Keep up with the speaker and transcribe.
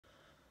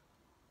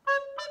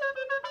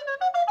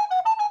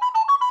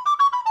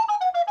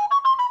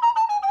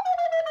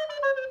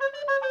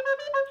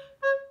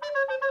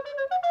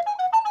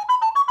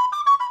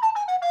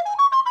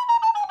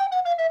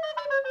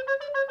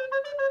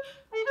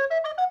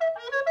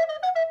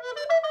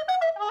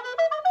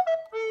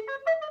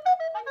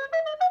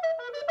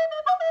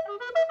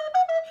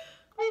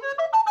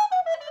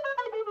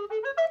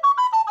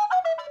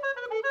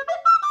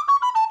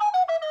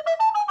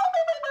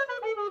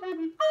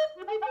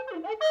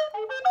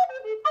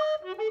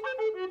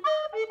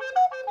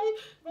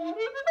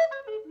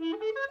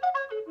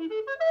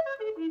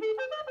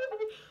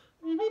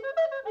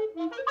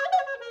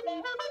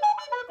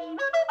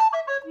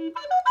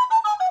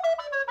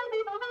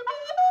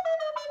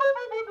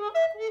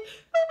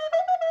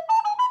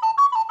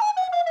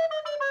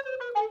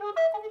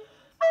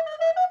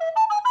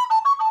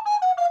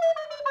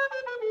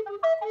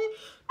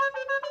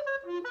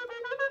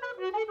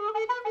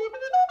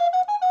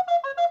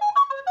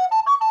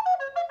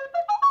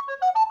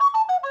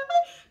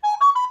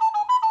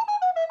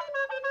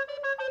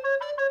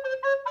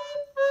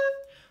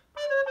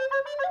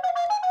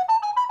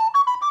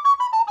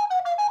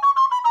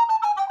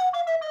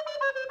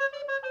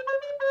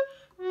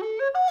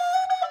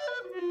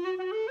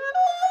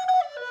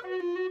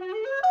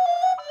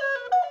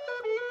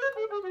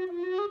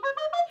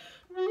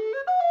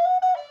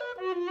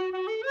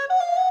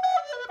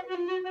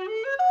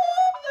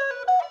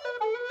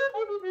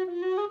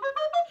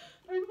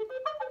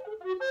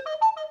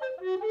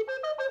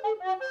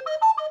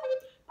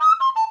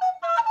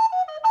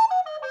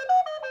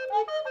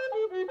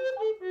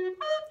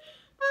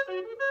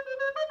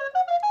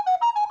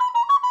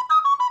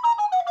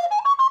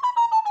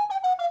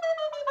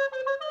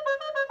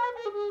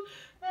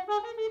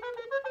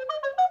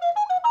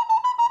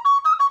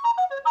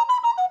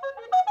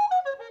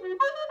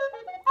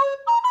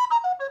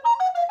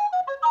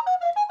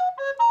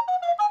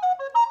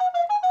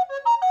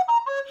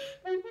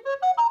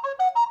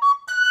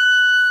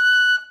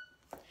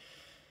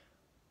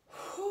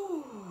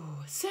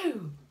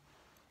So,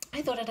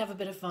 I thought I'd have a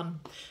bit of fun.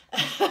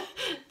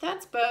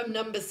 That's Boehm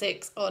number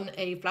 6 on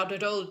a flauto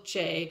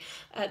dolce.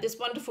 This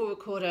wonderful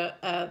recorder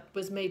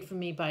was made for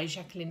me by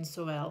Jacqueline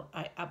Sorel.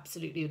 I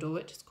absolutely adore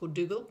it. It's called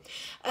Dougal.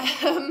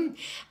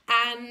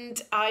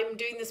 And I'm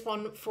doing this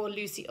one for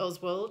Lucy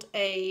Oswald,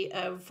 a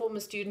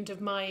former student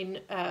of mine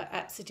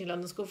at City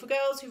London School for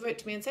Girls, who wrote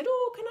to me and said,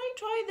 oh, can I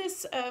try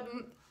this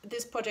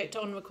this project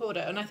on recorder?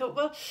 And I thought,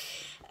 well,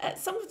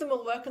 some of them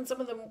will work and some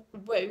of them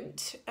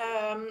won't.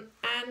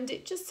 And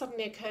it just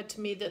suddenly occurred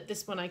to me that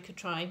this one I could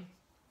try.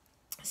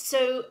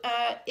 So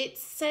it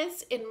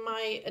says in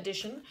my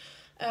edition,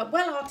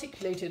 well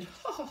articulated,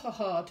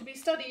 to be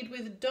studied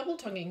with double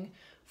tonguing,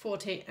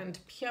 forte and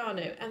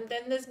piano. And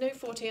then there's no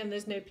forte and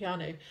there's no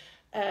piano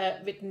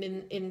written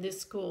in this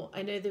score.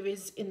 I know there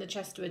is in the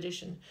Chester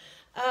edition.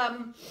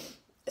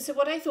 So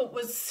what I thought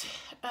was,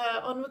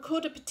 on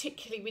recorder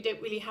particularly, we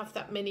don't really have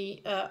that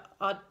many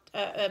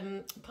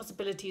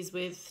possibilities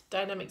with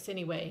dynamics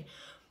anyway.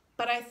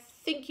 But I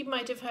think you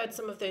might have heard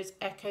some of those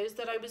echoes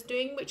that I was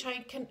doing, which I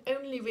can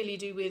only really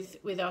do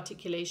with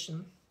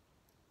articulation.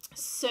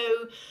 So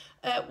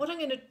what I'm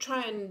going to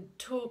try and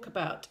talk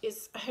about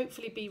is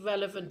hopefully be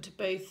relevant to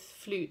both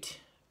flute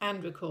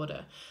and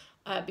recorder.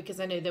 Because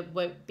I know there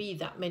won't be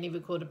that many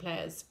recorder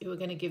players who are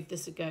going to give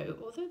this a go,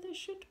 although there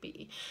should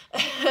be.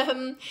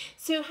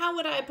 So how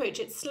would I approach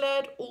it?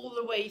 Slurred all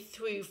the way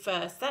through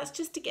first. That's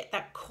just to get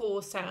that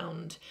core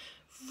sound.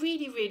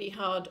 Really, really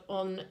hard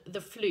on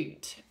the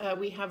flute.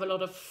 We have a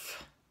lot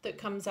of that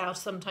comes out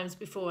sometimes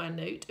before our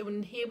note.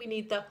 And here we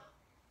need the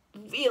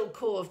real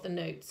core of the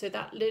note. So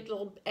that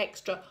little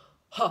extra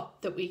ha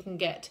that we can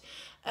get.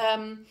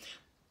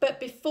 But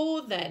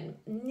before then,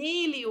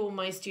 nearly all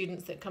my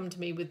students that come to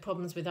me with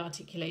problems with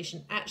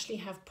articulation actually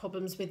have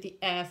problems with the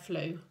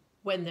airflow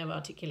when they're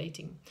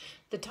articulating.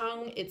 The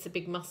tongue, it's a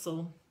big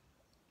muscle.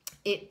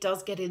 It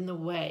does get in the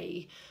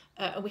way.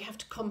 And we have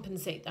to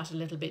compensate that a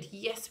little bit.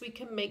 Yes, we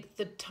can make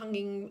the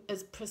tonguing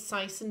as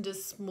precise and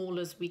as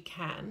small as we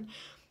can.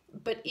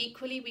 But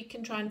equally, we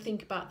can try and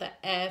think about the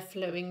air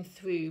flowing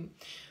through.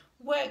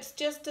 Works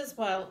just as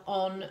well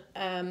on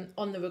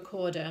the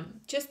recorder,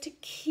 just to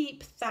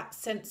keep that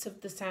sense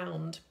of the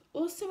sound.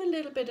 Also a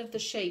little bit of the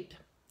shape.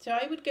 So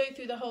I would go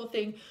through the whole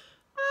thing.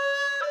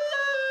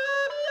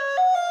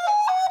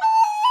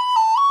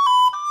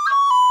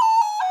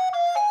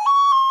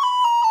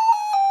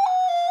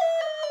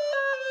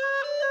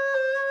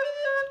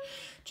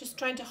 Just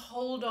trying to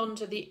hold on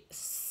to the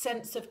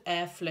sense of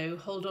airflow,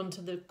 hold on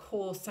to the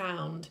core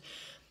sound.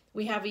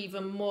 We have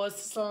even more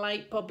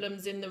slight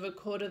problems in the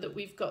recorder that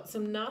we've got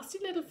some nasty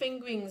little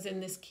fingerings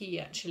in this key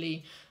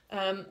actually.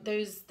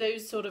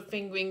 Those sort of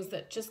fingerings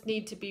that just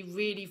need to be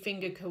really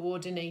finger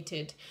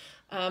coordinated.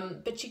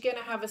 But you're going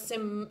to have a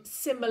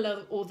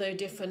similar, although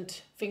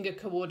different, finger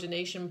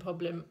coordination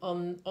problem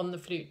on the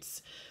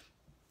flutes.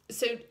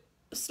 So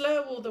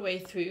slow all the way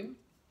through.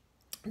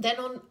 Then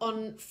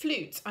on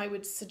flutes, I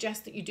would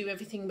suggest that you do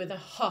everything with a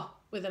ha,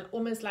 with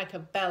almost like a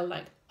bell,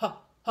 like ha,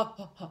 ha,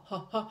 ha, ha,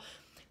 ha, ha.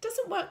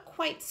 Doesn't work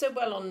quite so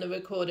well on the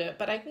recorder,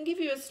 but I can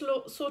give you a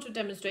sort of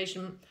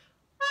demonstration.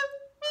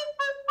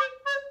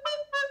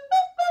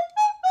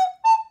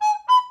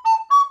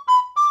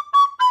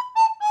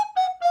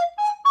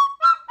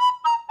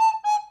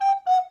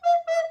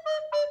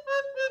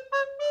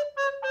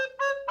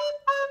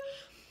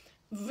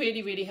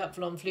 Really, really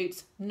helpful on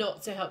flutes,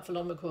 not so helpful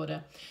on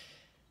recorder.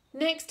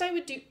 Next, I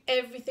would do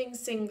everything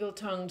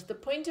single-tongued. The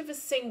point of a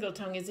single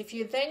tongue is if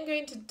you're then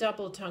going to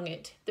double tongue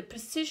it, the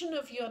precision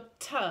of your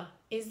t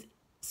is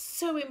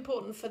so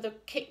important for the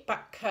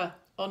kickback k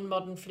on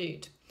modern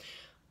flute.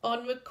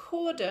 On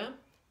recorder,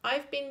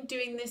 I've been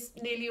doing this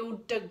nearly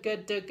all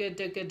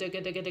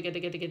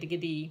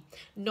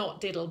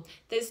not diddle.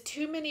 There's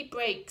too many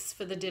breaks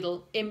for the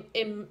diddle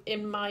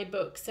in my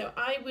book, so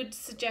I would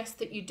suggest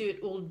that you do it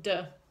all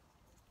duh.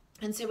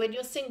 And so when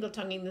you're single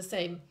tonguing the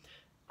same,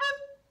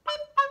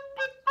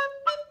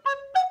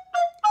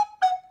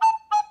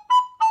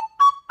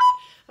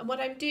 and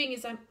what I'm doing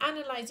is I'm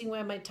analysing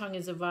where my tongue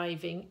is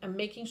arriving and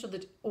making sure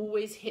that it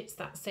always hits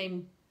that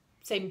same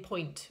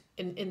point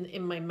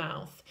in my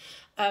mouth.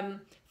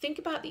 Think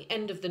about the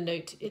end of the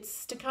note. Its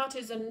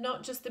staccatos are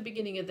not just the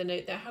beginning of the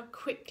note, they're how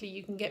quickly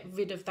you can get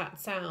rid of that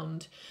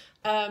sound.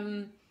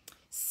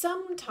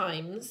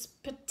 Sometimes,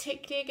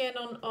 particularly again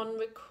on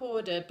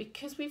recorder,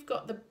 because we've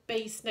got the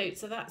bass note,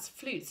 so that's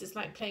flutes, it's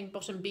like playing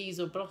bottom Bs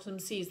or bottom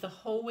Cs the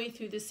whole way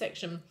through this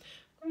section.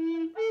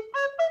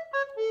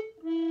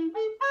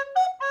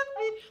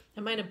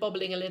 And mine are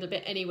bobbling a little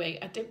bit anyway.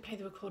 I don't play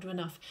the recorder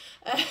enough,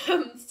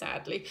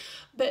 sadly.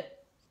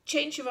 But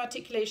change your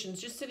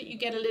articulations just so that you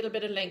get a little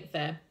bit of length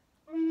there.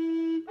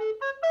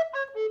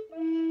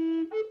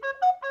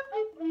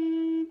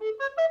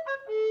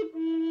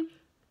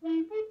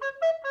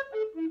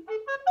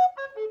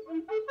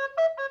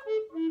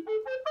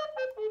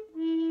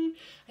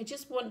 I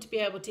just want to be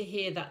able to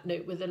hear that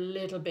note with a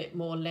little bit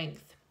more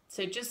length.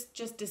 So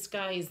just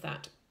disguise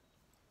that.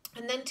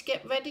 And then to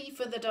get ready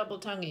for the double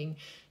tonguing,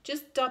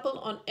 just double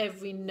on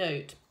every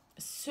note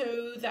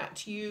so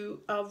that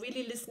you are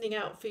really listening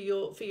out for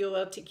your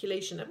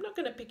articulation. I'm not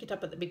going to pick it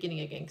up at the beginning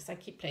again because I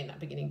keep playing that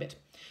beginning bit.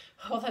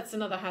 Oh, that's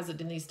another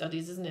hazard in these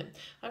studies, isn't it?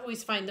 I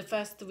always find the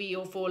first 3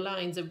 or 4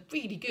 lines are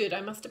really good.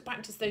 I must have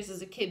practiced those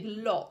as a kid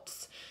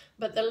lots,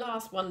 but the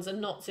last ones are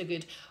not so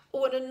good.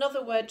 Oh, and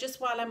another word, just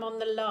while I'm on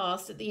the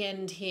last at the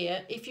end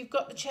here, if you've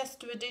got the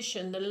Chester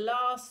edition, the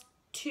last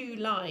 2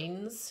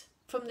 lines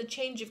from the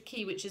change of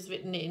key which is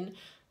written in,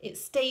 it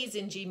stays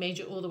in G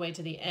major all the way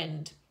to the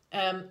end.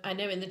 I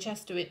know in the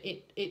Chester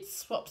it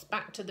swaps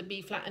back to the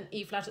B flat and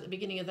E flat at the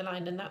beginning of the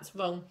line, and that's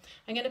wrong.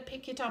 I'm going to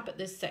pick it up at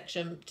this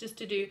section just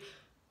to do.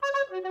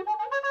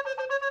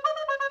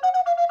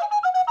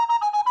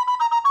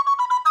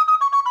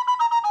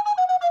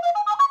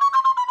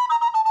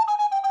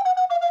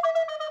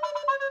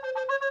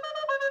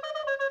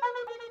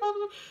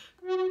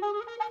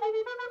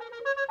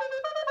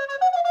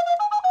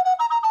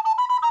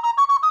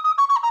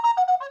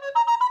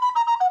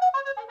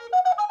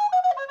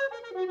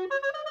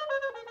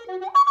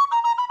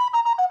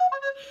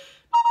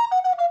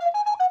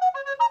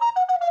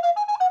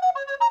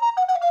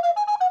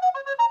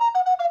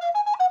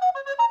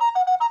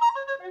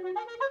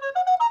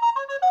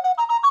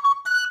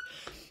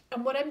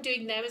 And what I'm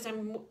doing now is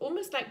I'm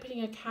almost like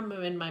putting a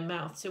camera in my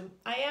mouth. So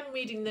I am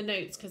reading the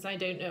notes because I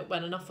don't know it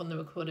well enough on the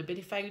recorder. But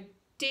if I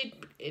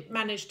did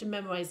manage to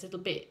memorize little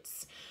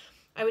bits,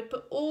 I would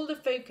put all the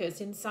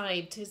focus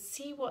inside to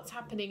see what's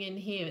happening in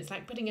here. It's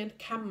like putting a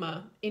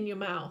camera in your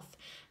mouth.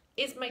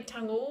 Is my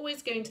tongue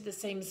always going to the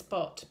same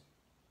spot?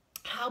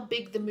 How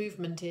big the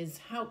movement is?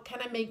 How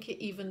can I make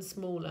it even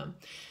smaller?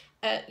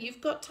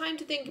 You've got time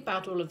to think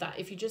about all of that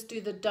if you just do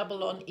the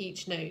double on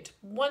each note.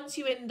 Once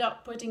you end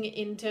up putting it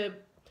into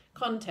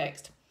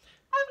context,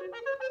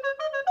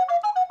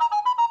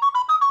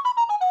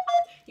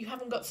 you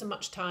haven't got so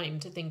much time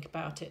to think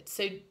about it.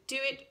 So do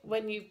it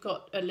when you've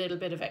got a little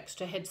bit of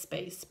extra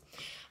headspace.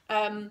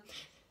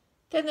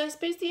 Then I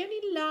suppose the only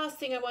last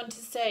thing I want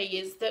to say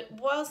is that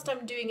whilst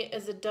I'm doing it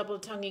as a double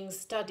tonguing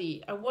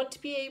study, I want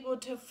to be able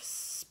to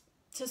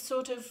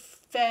sort of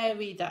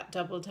vary that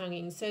double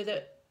tonguing so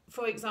that,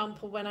 for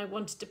example, when I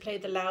wanted to play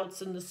the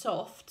louds and the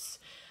softs,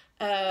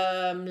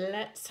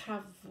 let's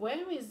have,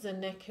 where is the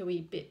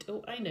echoey bit?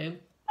 Oh, I know.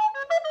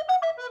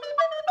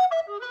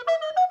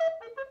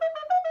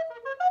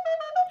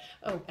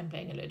 Oh, I'm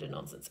playing a load of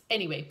nonsense.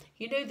 Anyway,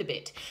 you know the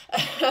bit.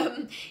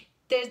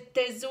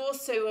 There's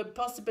also a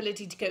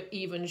possibility to go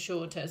even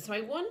shorter. So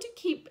I want to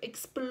keep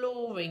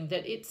exploring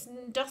that it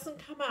doesn't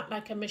come out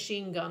like a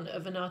machine gun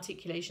of an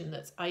articulation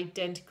that's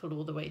identical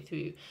all the way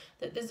through,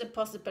 that there's a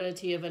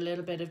possibility of a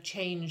little bit of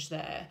change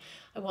there.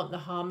 I want the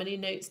harmony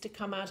notes to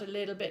come out a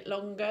little bit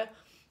longer.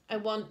 I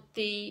want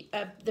the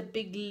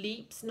big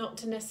leaps not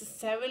to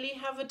necessarily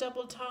have a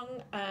double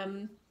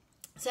tongue.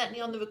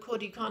 Certainly on the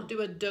recorder you can't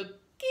do a duggy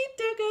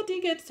dugga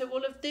digga, so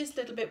all of this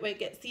little bit where it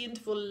gets the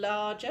interval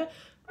larger.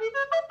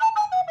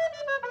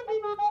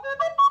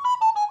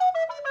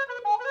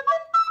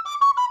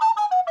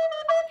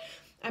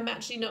 I'm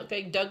actually not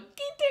going duggy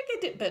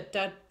digga but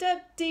da da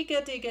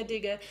digga digga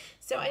digga.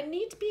 So I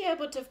need to be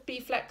able to be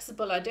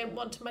flexible. I don't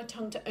want my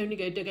tongue to only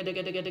go digga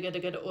digga digga digga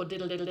digga or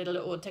diddle diddle diddle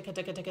or ticka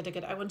ticka ticka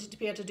ticka. I want it to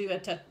be able to do a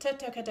ta ta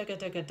ticka ticka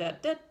ticka da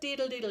da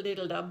diddle diddle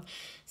diddle dum.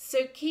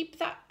 So keep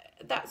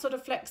that sort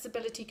of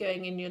flexibility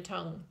going in your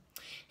tongue.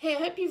 Hey, I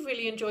hope you've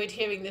really enjoyed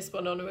hearing this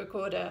one on a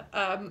recorder.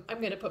 I'm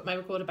going to put my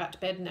recorder back to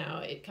bed now.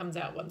 It comes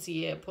out once a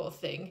year, poor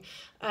thing.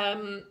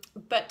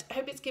 But I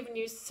hope it's given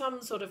you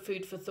some sort of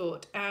food for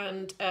thought.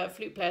 And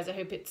flute players, I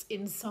hope it's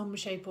in some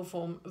shape or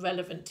form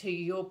relevant to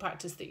your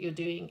practice that you're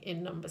doing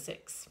in number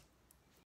 6.